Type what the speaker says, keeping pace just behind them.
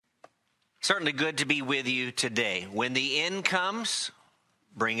Certainly good to be with you today. When the end comes,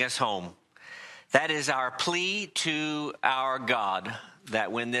 bring us home. That is our plea to our God,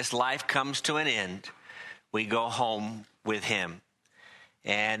 that when this life comes to an end, we go home with Him.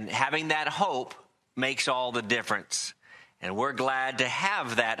 And having that hope makes all the difference. And we're glad to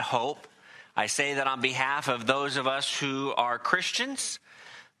have that hope. I say that on behalf of those of us who are Christians,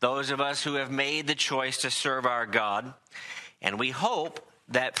 those of us who have made the choice to serve our God. And we hope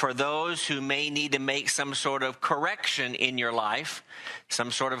that for those who may need to make some sort of correction in your life, some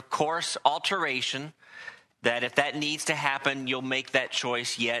sort of course alteration, that if that needs to happen, you'll make that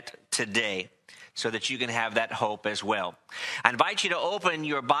choice yet today so that you can have that hope as well. I invite you to open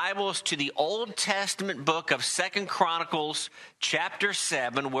your Bibles to the Old Testament book of 2 Chronicles chapter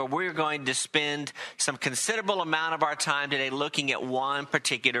 7, where we're going to spend some considerable amount of our time today looking at one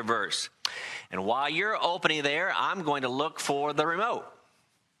particular verse. And while you're opening there, I'm going to look for the remote.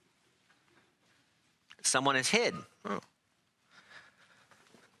 Someone is hid. Oh.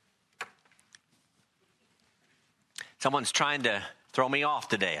 Someone's trying to throw me off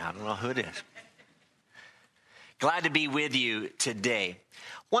today. I don't know who it is. Glad to be with you today.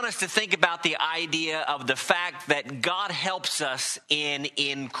 Want us to think about the idea of the fact that God helps us in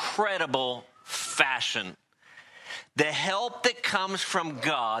incredible fashion. The help that comes from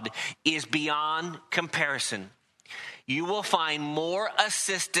God is beyond comparison. You will find more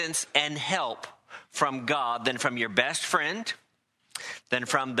assistance and help from God than from your best friend, than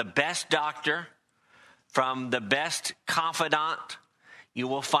from the best doctor, from the best confidant. You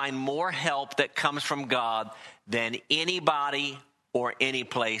will find more help that comes from God than anybody or any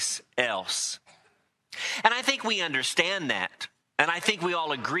place else. And I think we understand that. And I think we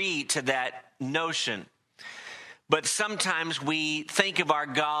all agree to that notion. But sometimes we think of our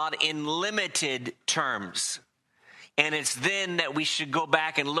God in limited terms. And it's then that we should go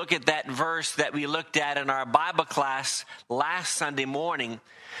back and look at that verse that we looked at in our Bible class last Sunday morning,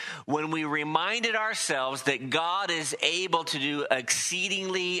 when we reminded ourselves that God is able to do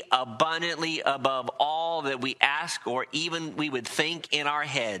exceedingly abundantly above all that we ask or even we would think in our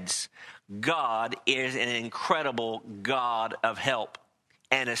heads. God is an incredible God of help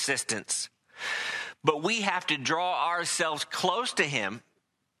and assistance. But we have to draw ourselves close to Him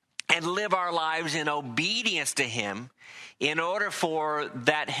and live our lives in obedience to Him in order for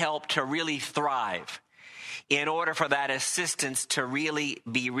that help to really thrive, in order for that assistance to really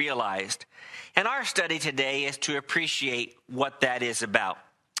be realized. And our study today is to appreciate what that is about.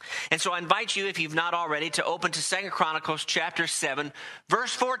 And so I invite you, if you've not already, to open to 2 Chronicles chapter 7.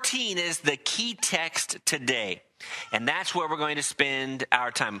 Verse 14 is the key text today. And that's where we're going to spend our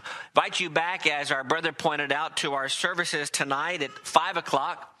time. I invite you back, as our brother pointed out, to our services tonight at 5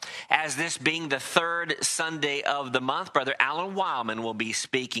 o'clock. As this being the third Sunday of the month, Brother Alan Wildman will be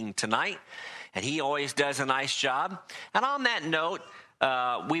speaking tonight. And he always does a nice job. And on that note,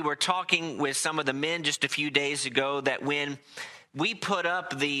 we were talking with some of the men just a few days ago that when we put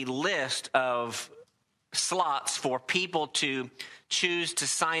up the list of slots for people to choose to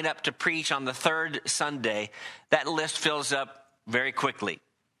sign up to preach on the third Sunday, that list fills up very quickly.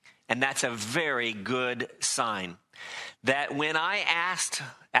 And that's a very good sign. That when I asked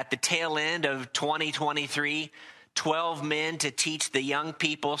at the tail end of 2023, 12 men to teach the young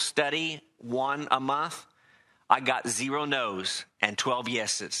people study, one a month, I got 0 no's and 12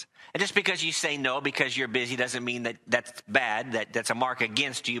 yeses. And just because you say no because you're busy doesn't mean that that's bad, that's a mark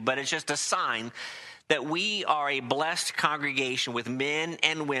against you, but it's just a sign that we are a blessed congregation with men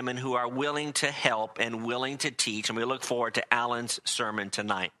and women who are willing to help and willing to teach, and we look forward to Alan's sermon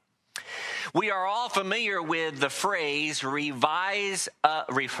tonight. We are all familiar with the phrase, revive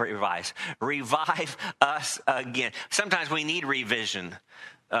us again. Sometimes we need revision.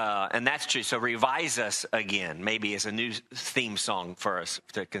 And that's true. So revise us again, maybe as a new theme song for us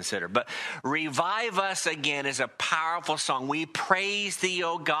to consider. But revive us again is a powerful song. We praise thee,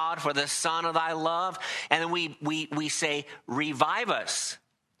 O God, for the Son of thy love. And then we say, revive us,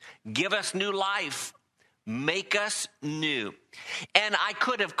 give us new life, make us new. And I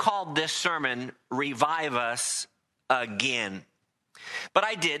could have called this sermon, Revive Us Again. But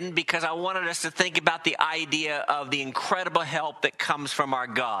I didn't, because I wanted us to think about the idea of the incredible help that comes from our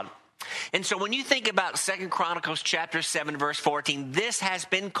God. And so when you think about 2 Chronicles chapter 7, verse 14, this has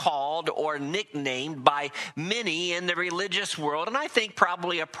been called or nicknamed by many in the religious world, and I think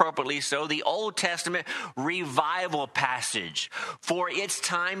probably appropriately so, the Old Testament revival passage. For its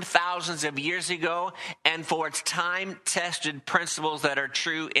time thousands of years ago, and for its time-tested principles that are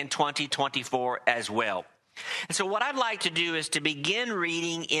true in 2024 as well. And so what I'd like to do is to begin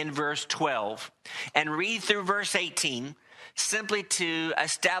reading in verse 12 and read through verse 18, simply to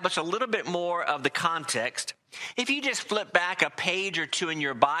establish a little bit more of the context. If you just flip back a page or two in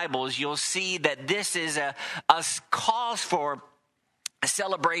your Bibles, you'll see that this is a cause for a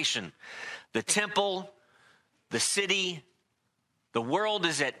celebration. The temple, the city, the world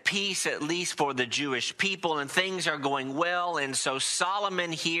is at peace, at least for the Jewish people, and things are going well. And so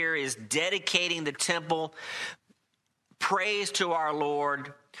Solomon here is dedicating the temple, praise to our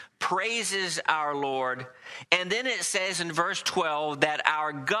Lord, praises our Lord. And then it says in verse 12 that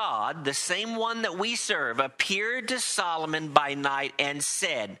our God, the same one that we serve, appeared to Solomon by night and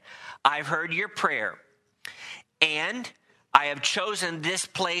said, I've heard your prayer, and I have chosen this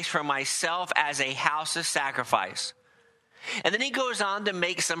place for myself as a house of sacrifice. And then he goes on to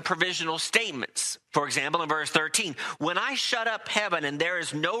make some provisional statements. For example, in verse 13, when I shut up heaven and there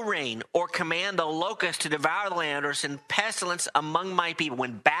is no rain, or command the locust to devour the land, or send pestilence among my people,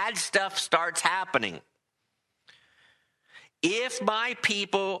 when bad stuff starts happening, if my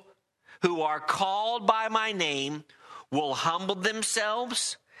people who are called by my name will humble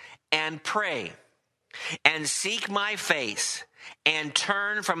themselves and pray and seek my face and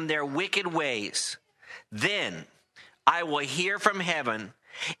turn from their wicked ways, then I will hear from heaven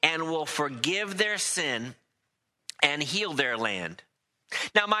and will forgive their sin and heal their land.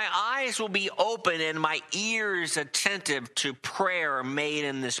 Now my eyes will be open and my ears attentive to prayer made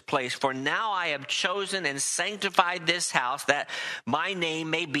in this place. For now I have chosen and sanctified this house, that my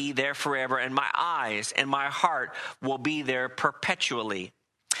name may be there forever, and my eyes and my heart will be there perpetually.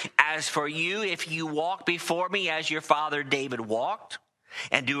 As for you, if you walk before me as your father David walked,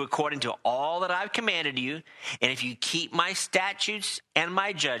 and do according to all that I've commanded you, and if you keep my statutes and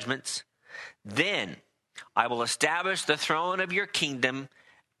my judgments, then I will establish the throne of your kingdom,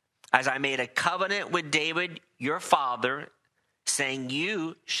 as I made a covenant with David your father, saying,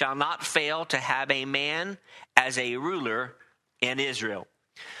 you shall not fail to have a man as a ruler in Israel.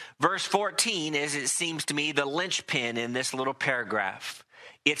 Verse 14 is, it seems to me, the linchpin in this little paragraph.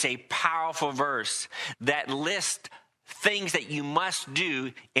 It's a powerful verse that lists things that you must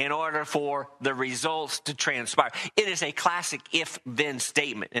do in order for the results to transpire. It is a classic if-then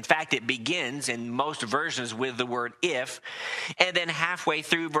statement. In fact, it begins in most versions with the word if, and then halfway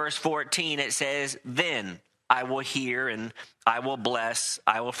through verse 14 it says, then I will hear and I will bless,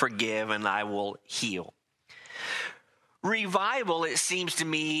 I will forgive, and I will heal. Revival, it seems to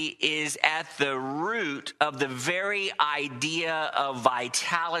me, is at the root of the very idea of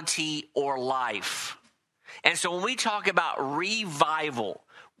vitality or life. And so when we talk about revival,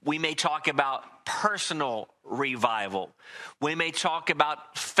 we may talk about personal revival. We may talk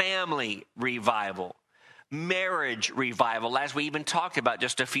about family revival, marriage revival, as we even talked about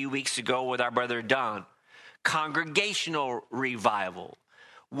just a few weeks ago with our brother Don, congregational revival.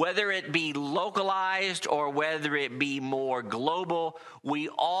 Whether it be localized or whether it be more global, we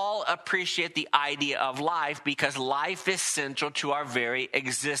all appreciate the idea of life because life is central to our very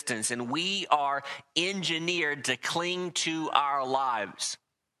existence, and we are engineered to cling to our lives.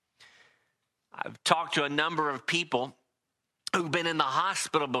 I've talked to a number of people who've been in the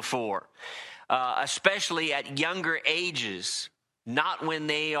hospital before, especially at younger ages. Not when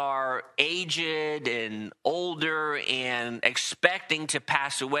they are aged and older and expecting to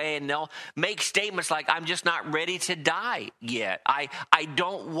pass away, and they'll make statements like, I'm just not ready to die yet. I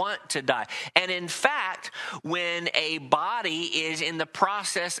don't want to die. And in fact, when a body is in the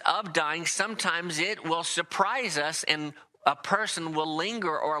process of dying, sometimes it will surprise us, and a person will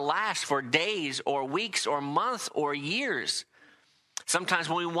linger or last for days or weeks or months or years. Sometimes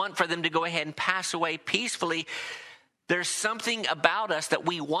when we want for them to go ahead and pass away peacefully, there's something about us that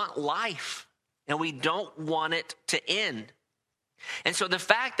we want life, and we don't want it to end. And so the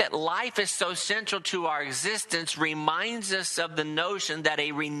fact that life is so central to our existence reminds us of the notion that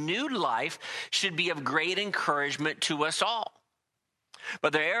a renewed life should be of great encouragement to us all.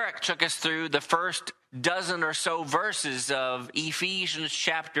 Brother Eric took us through the first dozen or so verses of Ephesians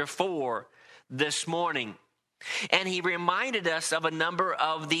chapter 4 this morning, and he reminded us of a number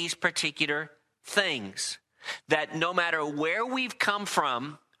of these particular things. That no matter where we've come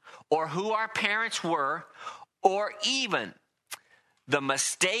from, or who our parents were, or even the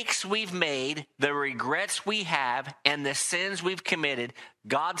mistakes we've made, the regrets we have, and the sins we've committed,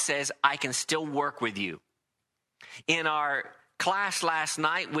 God says, I can still work with you. In our class last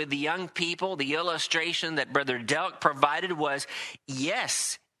night with the young people, the illustration that Brother Delk provided was,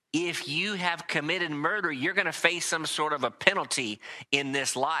 yes, if you have committed murder, you're going to face some sort of a penalty in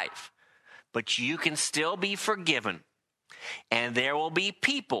this life. But you can still be forgiven. And there will be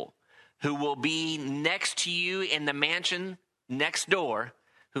people who will be next to you in the mansion next door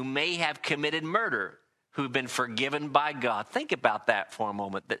who may have committed murder who've been forgiven by God. Think about that for a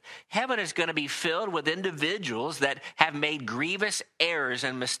moment, that heaven is going to be filled with individuals that have made grievous errors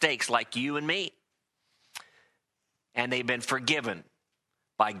and mistakes like you and me. And they've been forgiven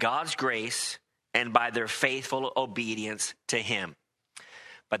by God's grace and by their faithful obedience to him.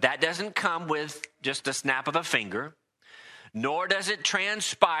 But that doesn't come with just a snap of a finger, nor does it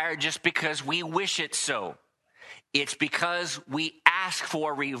transpire just because we wish it so. It's because we ask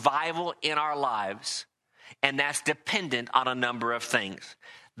for revival in our lives, and that's dependent on a number of things.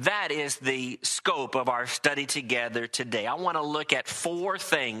 That is the scope of our study together today. I want to look at 4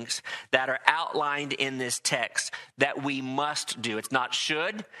 things that are outlined in this text that we must do. It's not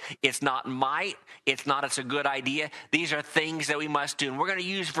should, it's not might, it's not it's a good idea. These are things that we must do. And we're going to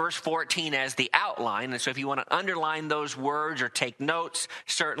use verse 14 as the outline. And so if you want to underline those words or take notes,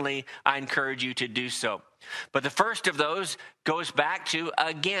 certainly I encourage you to do so. But the first of those goes back to,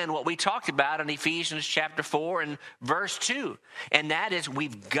 again, what we talked about in Ephesians chapter 4 and verse 2. And that is,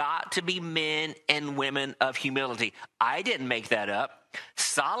 we've got to be men and women of humility. I didn't make that up.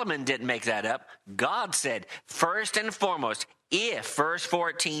 Solomon didn't make that up. God said, first and foremost, if, verse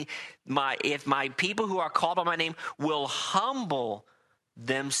 14, if my people who are called by my name will humble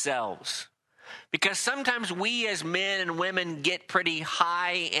themselves. Because sometimes we as men and women get pretty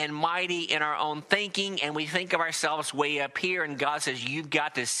high and mighty in our own thinking, and we think of ourselves way up here, and God says, you've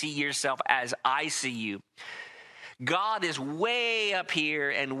got to see yourself as I see you. God is way up here,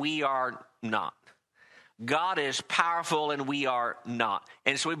 and we are not. God is powerful, and we are not.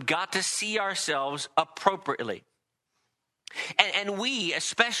 And so we've got to see ourselves appropriately. And we,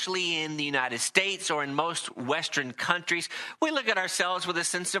 especially in the United States or in most Western countries, we look at ourselves with a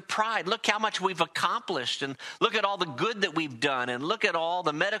sense of pride. Look how much we've accomplished, and look at all the good that we've done, and look at all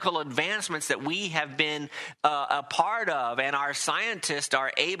the medical advancements that we have been a part of, and our scientists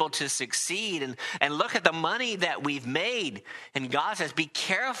are able to succeed, and look at the money that we've made. And God says, be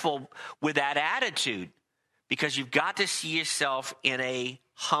careful with that attitude, because you've got to see yourself in a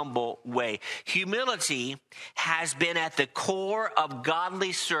humble way. Humility has been at the core of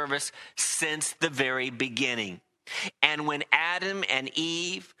godly service since the very beginning. And when Adam and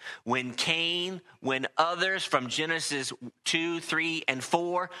Eve, when Cain, when others from Genesis 2, 3, and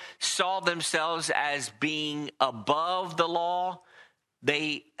 4 saw themselves as being above the law,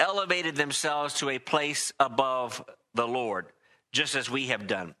 they elevated themselves to a place above the Lord, just as we have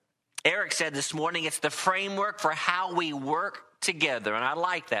done. Eric said this morning, it's the framework for how we work together. And I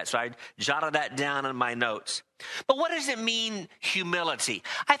like that. So I jotted that down in my notes. But what does it mean, humility?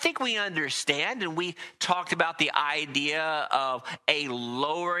 I think we understand, and we talked about the idea of a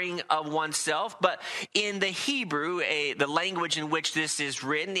lowering of oneself. But in the Hebrew, the language in which this is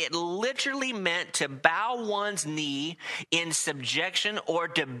written, it literally meant to bow one's knee in subjection, or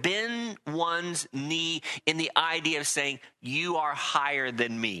to bend one's knee in the idea of saying, you are higher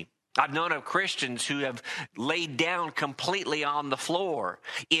than me. I've known of Christians who have laid down completely on the floor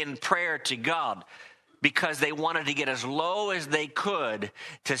in prayer to God because they wanted to get as low as they could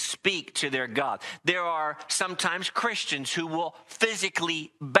to speak to their God. There are sometimes Christians who will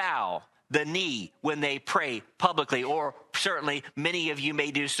physically bow the knee when they pray publicly, or certainly many of you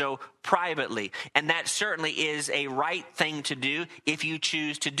may do so privately. And that certainly is a right thing to do if you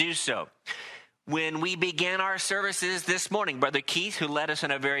choose to do so. When we began our services this morning, Brother Keith, who led us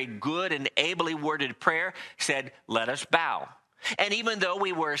in a very good and ably worded prayer, said, let us bow. And even though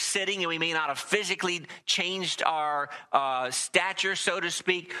we were sitting and we may not have physically changed our stature, so to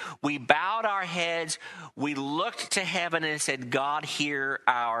speak, we bowed our heads, we looked to heaven and said, God, hear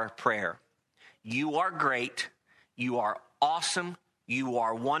our prayer. You are great, you are awesome, you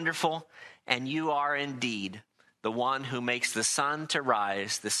are wonderful, and you are indeed the one who makes the sun to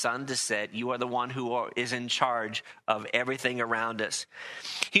rise, the sun to set. You are the one who is in charge of everything around us.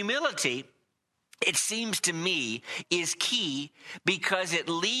 Humility, it seems to me, is key because it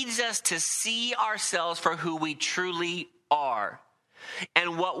leads us to see ourselves for who we truly are.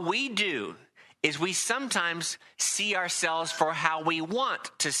 And what we do is we sometimes see ourselves for how we want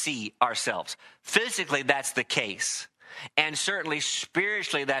to see ourselves. Physically, that's the case. And certainly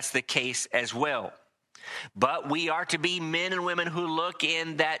spiritually, that's the case as well. But we are to be men and women who look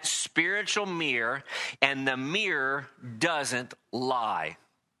in that spiritual mirror, and the mirror doesn't lie.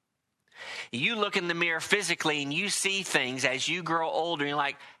 You look in the mirror physically and you see things as you grow older, and you're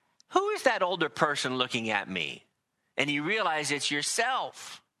like, who is that older person looking at me? And you realize it's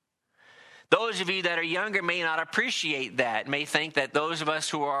yourself. Those of you that are younger may not appreciate that, may think that those of us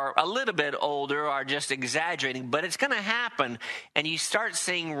who are a little bit older are just exaggerating, but it's going to happen. And you start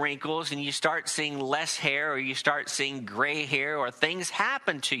seeing wrinkles, and you start seeing less hair, or you start seeing gray hair, or things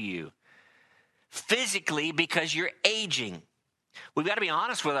happen to you. physically because you're aging. We've got to be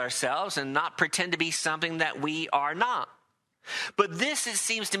honest with ourselves and not pretend to be something that we are not. But this, it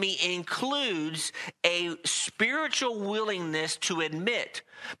seems to me, includes a spiritual willingness to admit,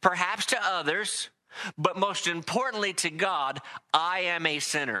 perhaps to others, but most importantly to God, I am a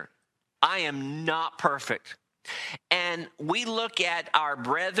sinner. I am not perfect. And we look at our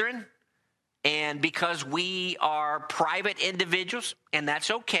brethren, and because we are private individuals, and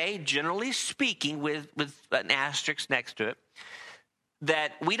that's okay, generally speaking, with an asterisk next to it,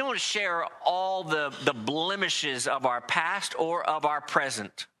 that we don't share all the blemishes of our past or of our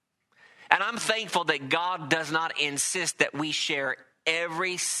present. And I'm thankful that God does not insist that we share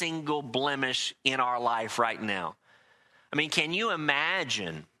every single blemish in our life right now. I mean, can you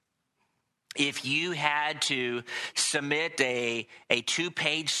imagine if you had to submit a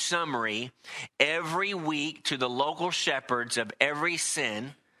 2-page summary every week to the local shepherds of every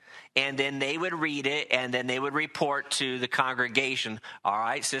sin, and then they would read it, and then they would report to the congregation, all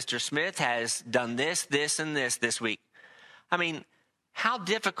right, Sister Smith has done this, this, and this week. I mean, how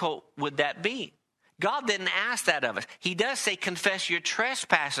difficult would that be? God didn't ask that of us. He does say, confess your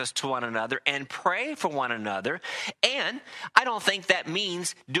trespasses to one another and pray for one another. And I don't think that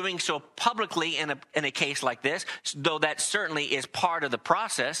means doing so publicly in a case like this, though that certainly is part of the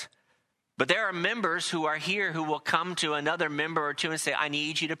process. But there are members who are here who will come to another member or two and say, I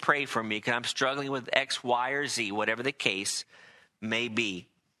need you to pray for me because I'm struggling with X, Y, or Z, whatever the case may be.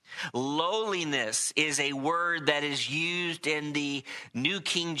 Lowliness is a word that is used in the New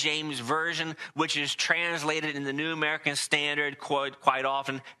King James Version, which is translated in the New American Standard quite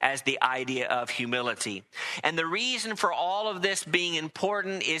often as the idea of humility. And the reason for all of this being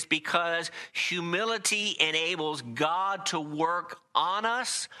important is because humility enables God to work on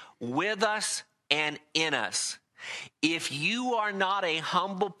us, with us, and in us. If you are not a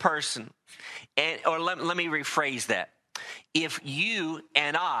humble person, let me rephrase that. If you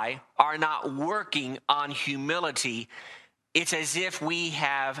and I are not working on humility, it's as if we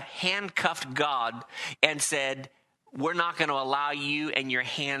have handcuffed God and said, we're not going to allow you and your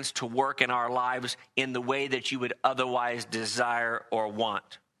hands to work in our lives in the way that you would otherwise desire or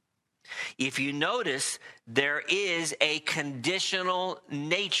want. If you notice, there is a conditional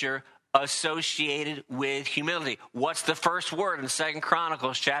nature associated with humility. What's the first word in 2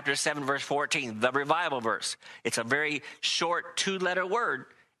 Chronicles chapter 7, verse 14, the revival verse? It's a very short 2-letter word,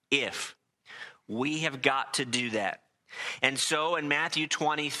 if. We have got to do that. And so in Matthew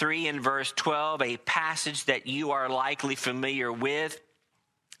 23 and verse 12, a passage that you are likely familiar with,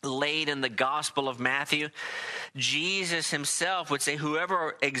 laid in the Gospel of Matthew, Jesus himself would say,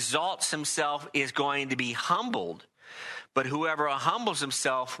 whoever exalts himself is going to be humbled, but whoever humbles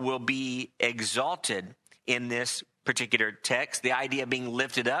himself will be exalted. In this particular text, the idea of being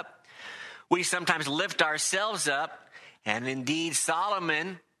lifted up. We sometimes lift ourselves up, and indeed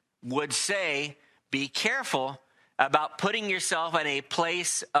Solomon would say, be careful about putting yourself in a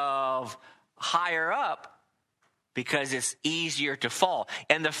place of higher up because it's easier to fall.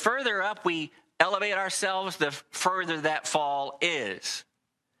 And the further up we elevate ourselves, the further that fall is.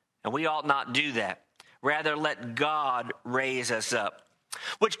 And we ought not do that. Rather, let God raise us up.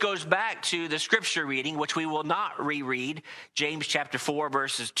 Which goes back to the scripture reading, which we will not reread, James chapter 4,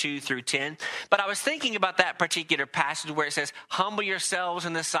 verses 2 through 10. But I was thinking about that particular passage where it says, humble yourselves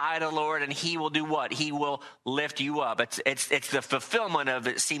in the sight of the Lord, and he will do what? He will lift you up. It's the fulfillment of,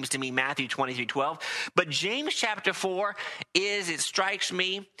 it seems to me, Matthew 23:12. But James chapter 4 is, it strikes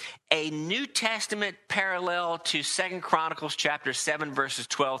me, a New Testament parallel to 2 Chronicles chapter 7, verses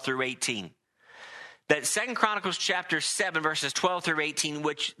 12 through 18. That 2 Chronicles chapter 7, verses 12 through 18,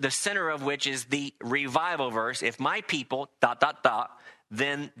 which the center of which is the revival verse, if my people, ...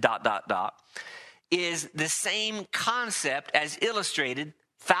 then ... is the same concept as illustrated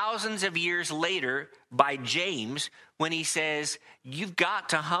thousands of years later by James when he says, you've got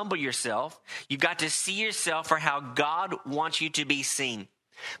to humble yourself. You've got to see yourself for how God wants you to be seen.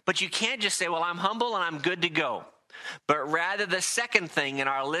 But you can't just say, well, I'm humble and I'm good to go. But rather the second thing in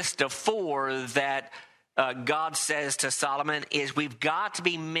our list of 4 that God says to Solomon is we've got to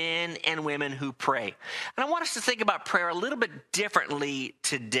be men and women who pray. And I want us to think about prayer a little bit differently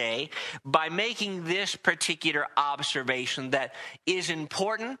today by making this particular observation that is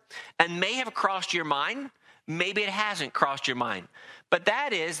important and may have crossed your mind. Maybe it hasn't crossed your mind. But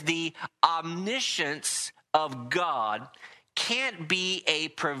that is the omniscience of God can't be a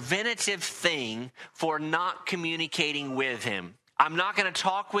preventative thing for not communicating with him. I'm not going to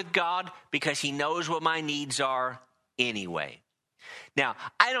talk with God because he knows what my needs are anyway. Now,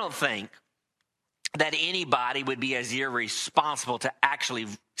 I don't think that anybody would be as irresponsible to actually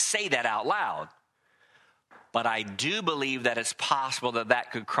say that out loud. but I do believe that it's possible that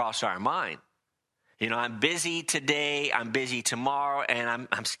that could cross our mind. You know, I'm busy today, I'm busy tomorrow, and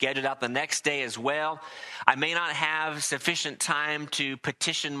I'm scheduled out the next day as well. I may not have sufficient time to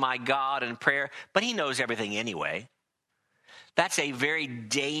petition my God in prayer, but he knows everything anyway. That's a very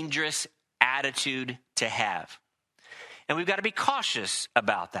dangerous attitude to have. And we've got to be cautious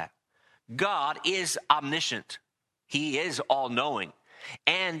about that. God is omniscient. He is all-knowing.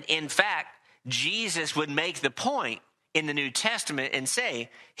 And in fact, Jesus would make the point in the New Testament and say,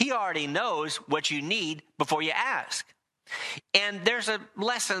 he already knows what you need before you ask. And there's a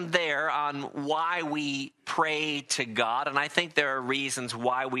lesson there on why we pray to God, and I think there are reasons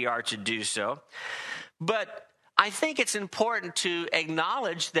why we are to do so. But I think it's important to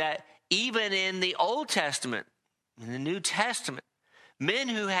acknowledge that even in the Old Testament, in the New Testament, men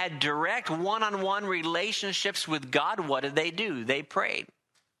who had direct one-on-one relationships with God, what did they do? They prayed.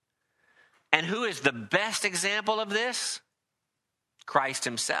 And who is the best example of this? Christ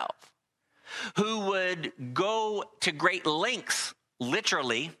himself, who would go to great lengths,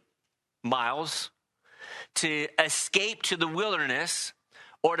 literally miles, to escape to the wilderness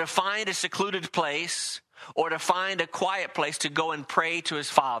or to find a secluded place or to find a quiet place to go and pray to his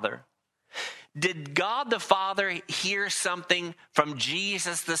Father. Did God the Father hear something from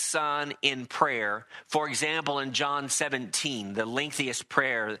Jesus the Son in prayer? For example, in John 17, the lengthiest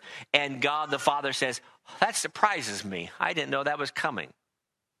prayer, and God the Father says, that surprises me. I didn't know that was coming.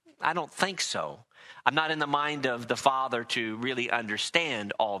 I don't think so. I'm not in the mind of the Father to really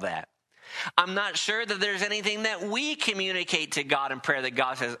understand all that. I'm not sure that there's anything that we communicate to God in prayer that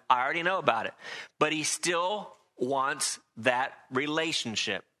God says, I already know about it. But he still wants that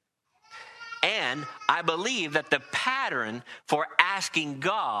relationship. And I believe that the pattern for asking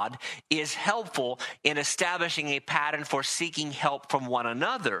God is helpful in establishing a pattern for seeking help from one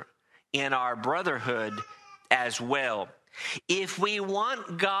another in our brotherhood as well. If we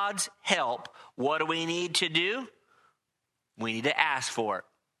want God's help, what do we need to do? We need to ask for it.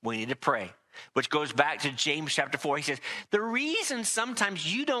 We need to pray. Which goes back to James chapter 4. He says, the reason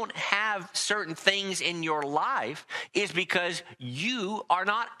sometimes you don't have certain things in your life is because you are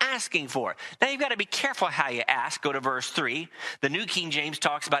not asking for it. Now, you've got to be careful how you ask. Go to verse 3. The New King James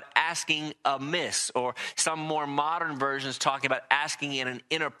talks about asking amiss, or some more modern versions talking about asking in an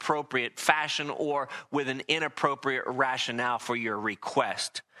inappropriate fashion or with an inappropriate rationale for your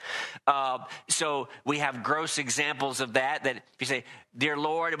request. So we have gross examples of that if you say, dear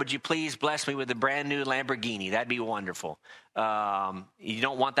Lord, would you please bless me with a brand new Lamborghini? That'd be wonderful. You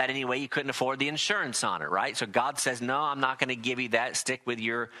don't want that anyway. You couldn't afford the insurance on it, right? So God says, no, I'm not going to give you that. Stick with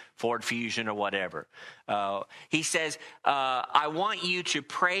your Ford Fusion or whatever. He says, I want you to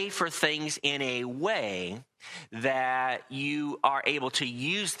pray for things in a way that you are able to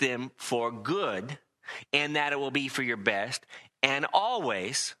use them for good and that it will be for your best. And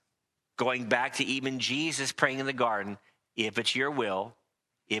always, going back to even Jesus praying in the garden, if it's your will,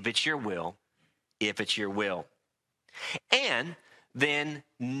 if it's your will, if it's your will. And then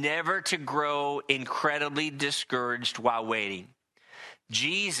never to grow incredibly discouraged while waiting.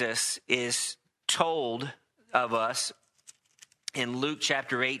 Jesus is told of us in Luke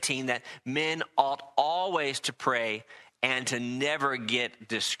chapter 18 that men ought always to pray and to never get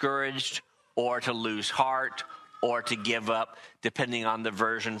discouraged or to lose heart or to give up, depending on the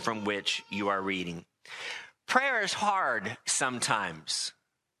version from which you are reading. Prayer is hard sometimes,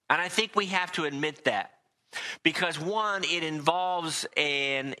 and I think we have to admit that. Because one, it involves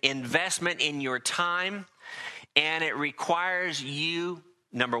an investment in your time, and it requires you,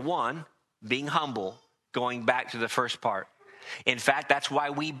 number one, being humble, going back to the first part. In fact, that's why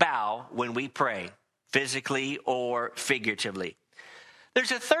we bow when we pray, physically or figuratively.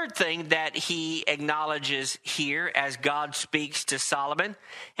 There's a third thing that he acknowledges here as God speaks to Solomon,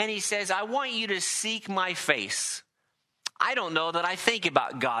 and he says, I want you to seek my face. I don't know that I think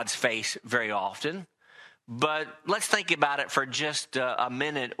about God's face very often, but let's think about it for just a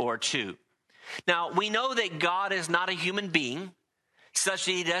minute or two. Now, we know that God is not a human being, such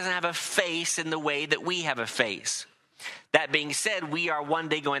that he doesn't have a face in the way that we have a face. That being said, we are one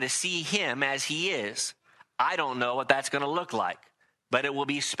day going to see him as he is. I don't know what that's going to look like, but it will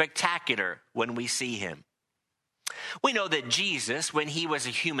be spectacular when we see him. We know that Jesus, when he was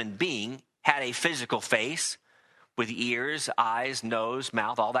a human being, had a physical face with ears, eyes, nose,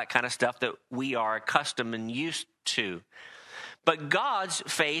 mouth, all that kind of stuff that we are accustomed and used to. But God's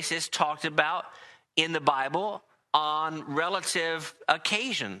face is talked about in the Bible on relative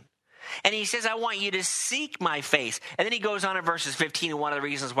occasion. And he says, I want you to seek my face. And then he goes on in verses 15, and one of the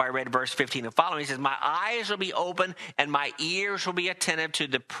reasons why I read verse 15 and following, he says, my eyes will be open and my ears will be attentive to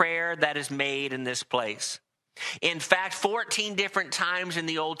the prayer that is made in this place. In fact, 14 different times in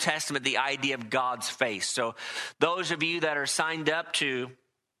the Old Testament, the idea of God's face. So those of you that are signed up to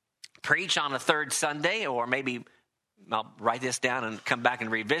preach on a third Sunday, or maybe I'll write this down and come back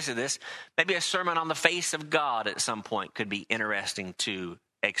and revisit this, maybe a sermon on the face of God at some point could be interesting to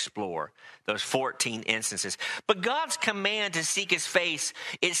explore, those 14 instances. But God's command to seek his face,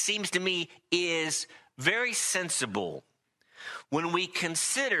 it seems to me, is very sensible when we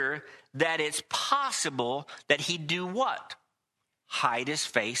consider that it's possible that he'd do what? Hide his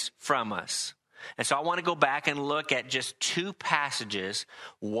face from us. And so I want to go back and look at just two passages,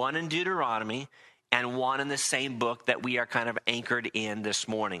 one in Deuteronomy and one in the same book that we are kind of anchored in this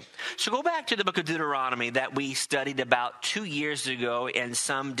morning. So go back to the book of Deuteronomy that we studied about 2 years ago in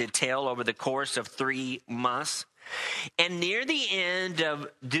some detail over the course of 3 months. And near the end of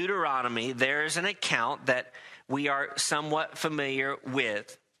Deuteronomy, there's an account that we are somewhat familiar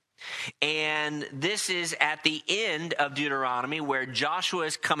with. And this is at the end of Deuteronomy where Joshua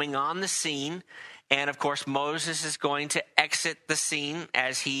is coming on the scene. And of course, Moses is going to exit the scene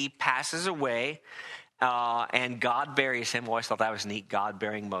as he passes away. And God buries him. Always thought that was neat, God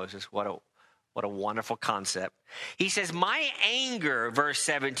burying Moses. What a wonderful concept. He says, my anger, verse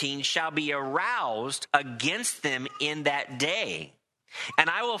 17, shall be aroused against them in that day, and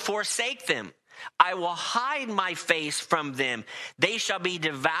I will forsake them. I will hide my face from them. They shall be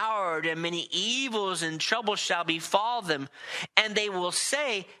devoured, and many evils and troubles shall befall them. And they will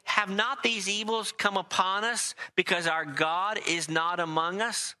say, have not these evils come upon us because our God is not among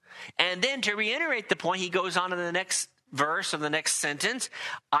us? And then to reiterate the point, he goes on to the next verse of the next sentence.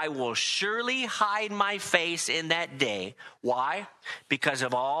 I will surely hide my face in that day. Why? Because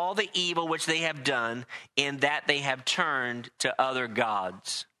of all the evil which they have done, in that they have turned to other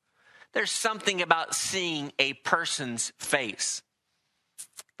gods. There's something about seeing a person's face.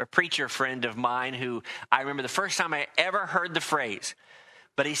 A preacher friend of mine who I remember the first time I ever heard the phrase,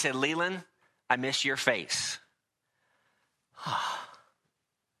 but he said, Leland, I miss your face.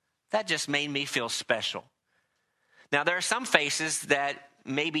 That just made me feel special. Now, there are some faces that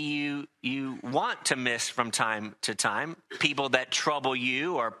maybe you want to miss from time to time, people that trouble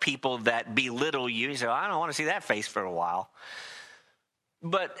you or people that belittle you. You say, I don't want to see that face for a while.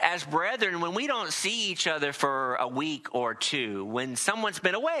 But as brethren, when we don't see each other for a week or two, when someone's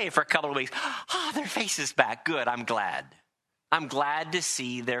been away for a couple of weeks, their face is back. Good, I'm glad. I'm glad to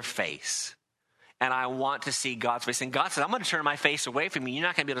see their face. And I want to see God's face. And God says, I'm going to turn my face away from you. You're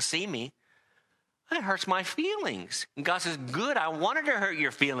not going to be able to see me. That hurts my feelings. And God says, good, I wanted to hurt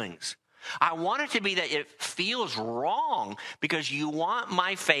your feelings. I want it to be that it feels wrong because you want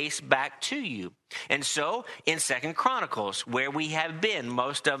my face back to you. And so in 2 Chronicles, where we have been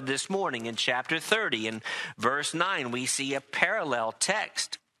most of this morning in chapter 30 and verse 9, we see a parallel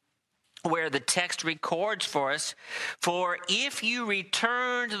text where the text records for us, for if you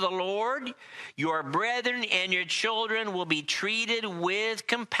return to the Lord, your brethren and your children will be treated with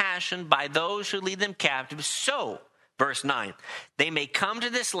compassion by those who lead them captive. So, verse 9, they may come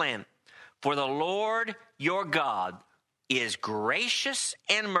to this land. For the Lord your God is gracious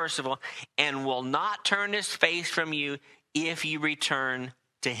and merciful and will not turn his face from you if you return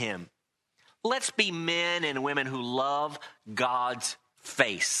to him. Let's be men and women who love God's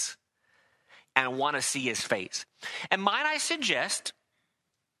face and want to see his face. And might I suggest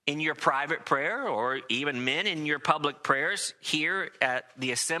in your private prayer or even men in your public prayers here at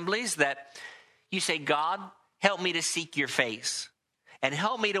the assemblies that you say, God, help me to seek your face. And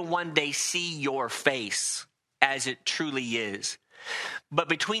help me to one day see your face as it truly is. But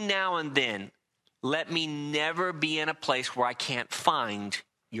between now and then, let me never be in a place where I can't find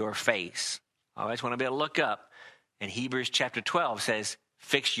your face. I always want to be able to look up. And Hebrews chapter 12 says,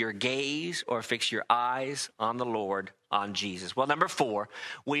 fix your gaze or fix your eyes on the Lord, on Jesus. Well, number 4,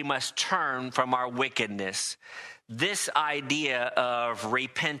 we must turn from our wickedness. This idea of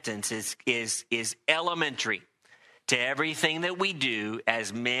repentance is elementary to everything that we do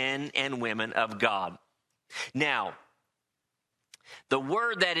as men and women of God. Now, the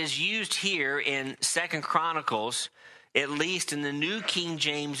word that is used here in 2 Chronicles, at least in the New King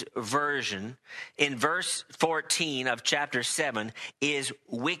James Version, in verse 14 of chapter 7, is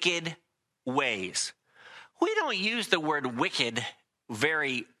wicked ways. We don't use the word wicked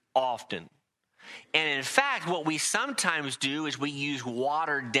very often. And in fact, what we sometimes do is we use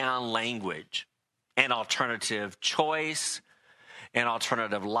watered down language. An alternative choice, an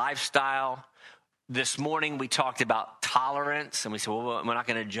alternative lifestyle. This morning we talked about tolerance, and we said, well, we're not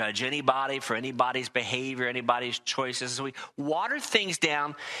going to judge anybody for anybody's behavior, anybody's choices. So we water things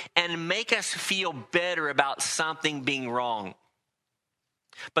down and make us feel better about something being wrong.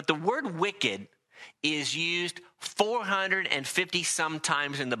 But the word wicked is used 450 some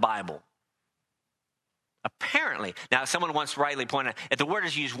times in the Bible. Apparently. Now, someone once rightly pointed out, if the word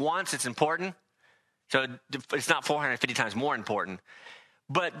is used once, it's important. So it's not 450 times more important.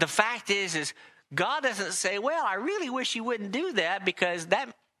 But the fact is God doesn't say, well, I really wish you wouldn't do that because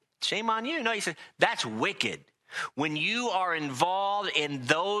that, shame on you. No, he says, that's wicked. When you are involved in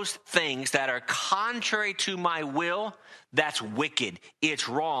those things that are contrary to my will, that's wicked. It's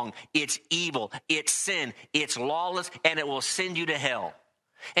wrong. It's evil. It's sin. It's lawless, and it will send you to hell.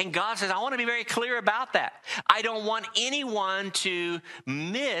 And God says, I want to be very clear about that. I don't want anyone to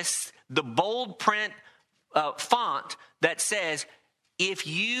miss the bold print font that says, if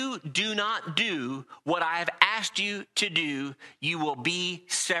you do not do what I have asked you to do, you will be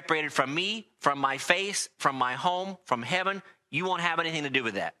separated from me, from my face, from my home, from heaven. You won't have anything to do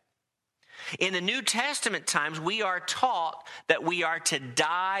with that. In the New Testament times, we are taught that we are to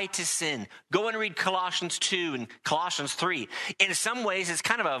die to sin. Go and read Colossians 2 and Colossians 3. In some ways, it's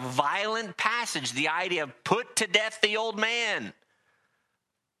kind of a violent passage, the idea of put to death the old man.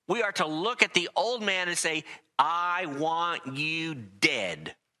 We are to look at the old man and say, I want you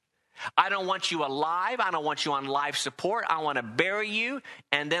dead. I don't want you alive. I don't want you on life support. I want to bury you,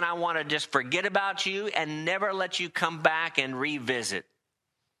 and then I want to just forget about you and never let you come back and revisit.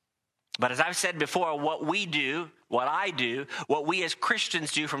 But as I've said before, what we do, what I do, what we as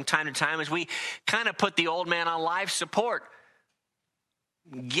Christians do from time to time is we kind of put the old man on life support,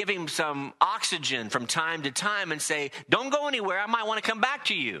 give him some oxygen from time to time and say, don't go anywhere. I might want to come back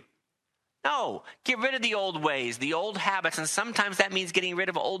to you. No, get rid of the old ways, the old habits, and sometimes that means getting rid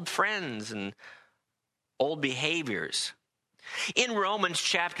of old friends and old behaviors. In Romans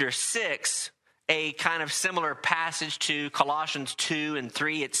chapter 6, a kind of similar passage to Colossians 2 and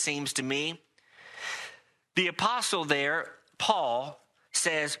 3, it seems to me, the apostle there, Paul,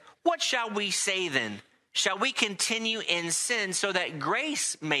 says, what shall we say then? Shall we continue in sin so that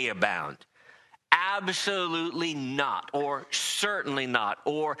grace may abound? Absolutely not, or certainly not,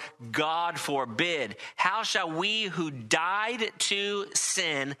 or God forbid. How shall we who died to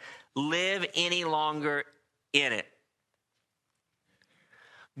sin live any longer in it?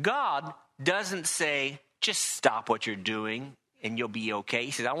 God doesn't say, just stop what you're doing and you'll be okay.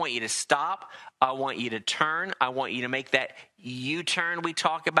 He says, I want you to stop. I want you to turn. I want you to make that U-turn we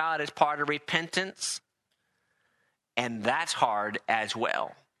talk about as part of repentance. And that's hard as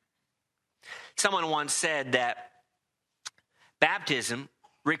well. Someone once said that baptism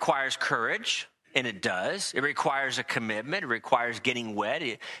requires courage, and it does. It requires a commitment. It requires getting wet.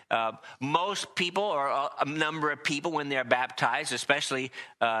 Most people, or a number of people, when they're baptized, especially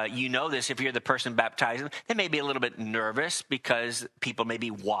you know this if you're the person baptizing, they may be a little bit nervous because people may be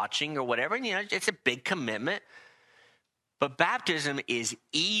watching or whatever. And, it's a big commitment. But baptism is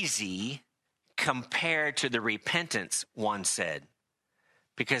easy compared to the repentance, one said.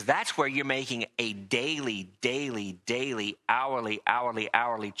 Because that's where you're making a daily,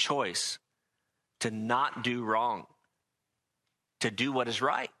 hourly choice to not do wrong, to do what is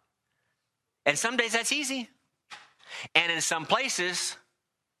right. And some days that's easy. And in some places,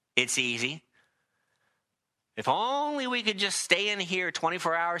 it's easy. If only we could just stay in here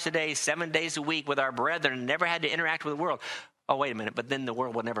 24 hours a day, 7 days a week with our brethren and never had to interact with the world. Oh, wait a minute, but then the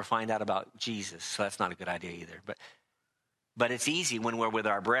world will never find out about Jesus. So that's not a good idea either. But it's easy when we're with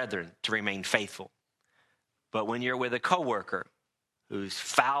our brethren to remain faithful. But when you're with a coworker who's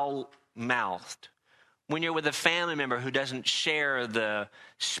foul-mouthed, when you're with a family member who doesn't share the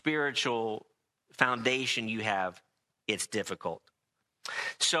spiritual foundation you have, it's difficult.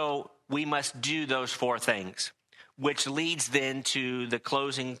 So we must do those four things, which leads then to the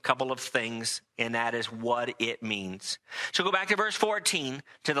closing couple of things, and that is what it means. So go back to verse 14,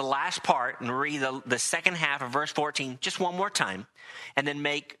 to the last part, and read the second half of verse 14 just one more time, and then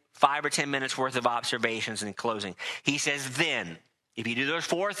make 5 or 10 minutes worth of observations in closing. He says, then, if you do those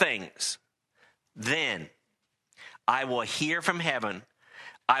four things, then I will hear from heaven,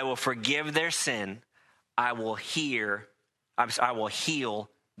 I will forgive their sin, I will heal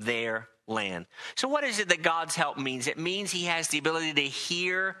their land. So what is it that God's help means? It means he has the ability to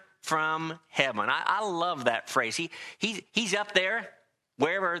hear from heaven. I love that phrase. He's up there,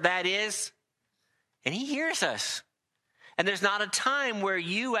 wherever that is, and he hears us. And there's not a time where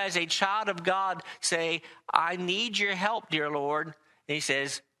you as a child of God say, I need your help, dear Lord. And he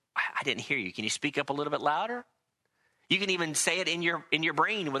says, I didn't hear you. Can you speak up a little bit louder? You can even say it in your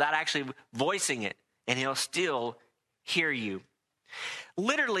brain without actually voicing it, and he'll still hear you.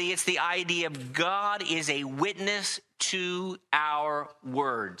 Literally, it's the idea of God is a witness to our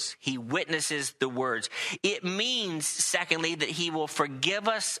words. He witnesses the words. It means, secondly, that he will forgive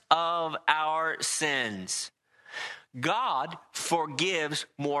us of our sins. God forgives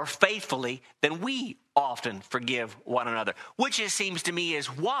more faithfully than we often forgive one another, which it seems to me is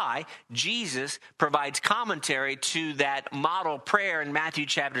why Jesus provides commentary to that model prayer in Matthew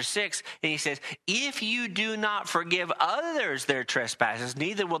chapter 6. And he says, if you do not forgive others their trespasses,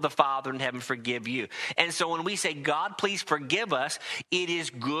 neither will the Father in heaven forgive you. And so when we say, God, please forgive us, it is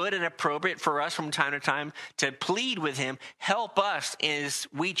good and appropriate for us from time to time to plead with him, help us as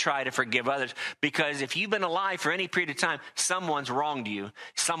we try to forgive others. Because if you've been alive for any period of time, someone's wronged you,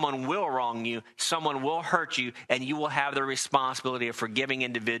 someone will wrong you, someone will hurt you, and you will have the responsibility of forgiving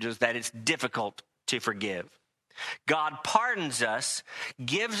individuals that it's difficult to forgive. God pardons us,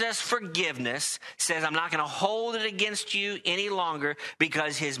 gives us forgiveness, says, I'm not going to hold it against you any longer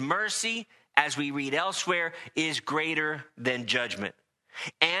because his mercy, as we read elsewhere, is greater than judgment.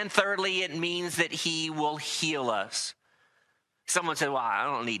 And thirdly, it means that he will heal us. Someone said, well, I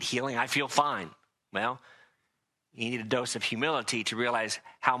don't need healing. I feel fine. Well, you need a dose of humility to realize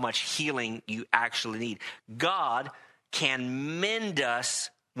how much healing you actually need. God can mend us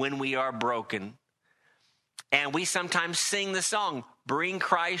when we are broken. And we sometimes sing the song, bring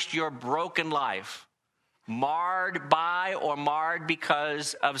Christ your broken life, marred by or marred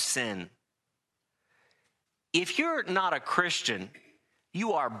because of sin. If you're not a Christian,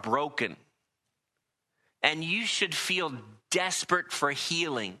 you are broken. And you should feel desperate for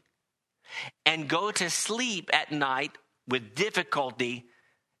healing and go to sleep at night with difficulty,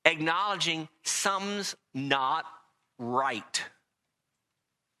 acknowledging something's not right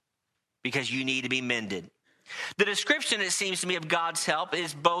because you need to be mended. The description, it seems to me, of God's help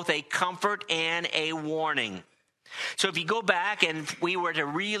is both a comfort and a warning. So if you go back and we were to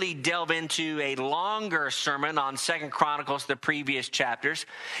really delve into a longer sermon on 2 Chronicles, the previous chapters,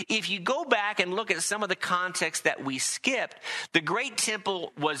 if you go back and look at some of the context that we skipped, the great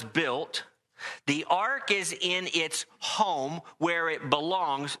temple was built. The ark is in its home where it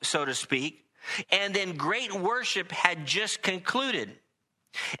belongs, so to speak. And then great worship had just concluded.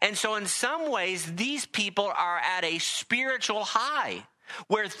 And so in some ways, these people are at a spiritual high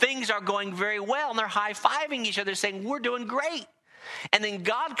where things are going very well, and they're high-fiving each other saying, we're doing great. And then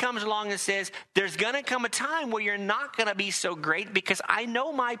God comes along and says, there's going to come a time where you're not going to be so great because I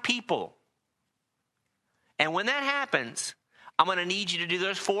know my people. And when that happens, I'm going to need you to do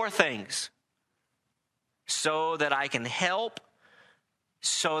those 4 things so that I can help,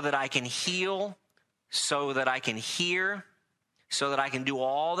 so that I can heal, so that I can hear, so that I can do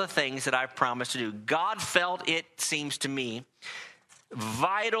all the things that I've promised to do. God felt, it seems to me,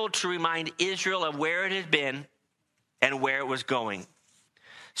 vital to remind Israel of where it had been and where it was going.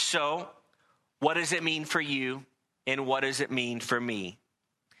 So, what does it mean for you and what does it mean for me?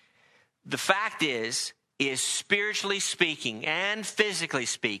 The fact is spiritually speaking and physically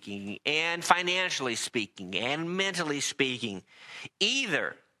speaking and financially speaking and mentally speaking,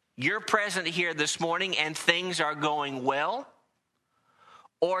 either you're present here this morning and things are going well,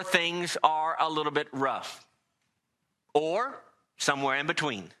 or things are a little bit rough, or somewhere in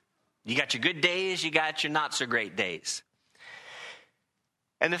between. You got your good days, you got your not so great days.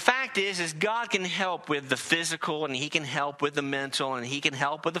 And the fact is God can help with the physical, and he can help with the mental, and he can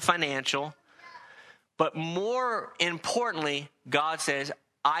help with the financial. But more importantly, God says,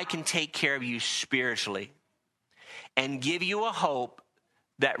 I can take care of you spiritually and give you a hope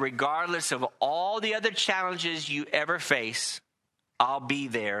that regardless of all the other challenges you ever face, I'll be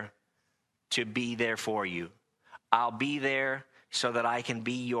there to be there for you. I'll be there so that I can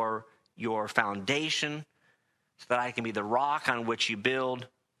be your foundation, so that I can be the rock on which you build.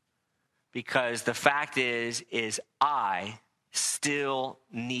 Because the fact is I still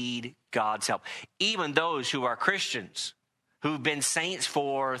need God's help. Even those who are Christians, who've been saints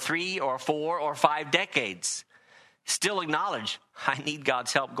for 3 or 4 or 5 decades, still acknowledge, I need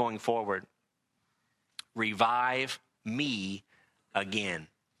God's help going forward. Revive me again.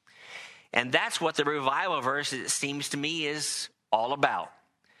 And that's what the revival verse, it seems to me, is all about.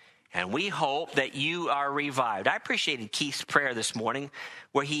 And we hope that you are revived. I appreciated Keith's prayer this morning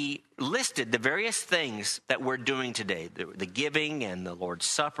where he listed the various things that we're doing today, the giving and the Lord's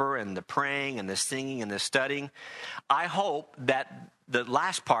Supper and the praying and the singing and the studying. I hope that the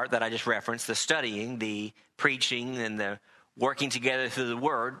last part that I just referenced, the studying, the preaching, and the working together through the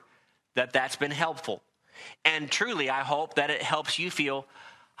Word, that's been helpful. And truly, I hope that it helps you feel,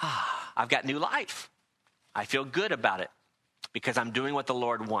 I've got new life. I feel good about it because I'm doing what the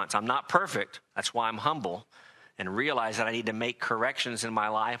Lord wants. I'm not perfect. That's why I'm humble and realize that I need to make corrections in my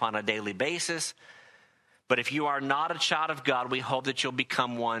life on a daily basis. But if you are not a child of God, we hope that you'll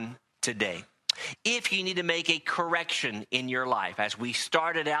become one today. If you need to make a correction in your life, as we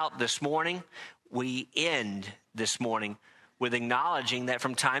started out this morning, we end this morning with acknowledging that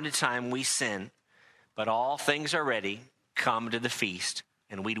from time to time we sin, but all things are ready. Come to the feast,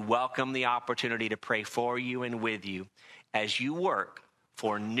 and we'd welcome the opportunity to pray for you and with you as you work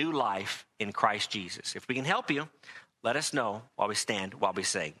for new life in Christ Jesus. If we can help you, let us know while we stand, while we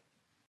sing.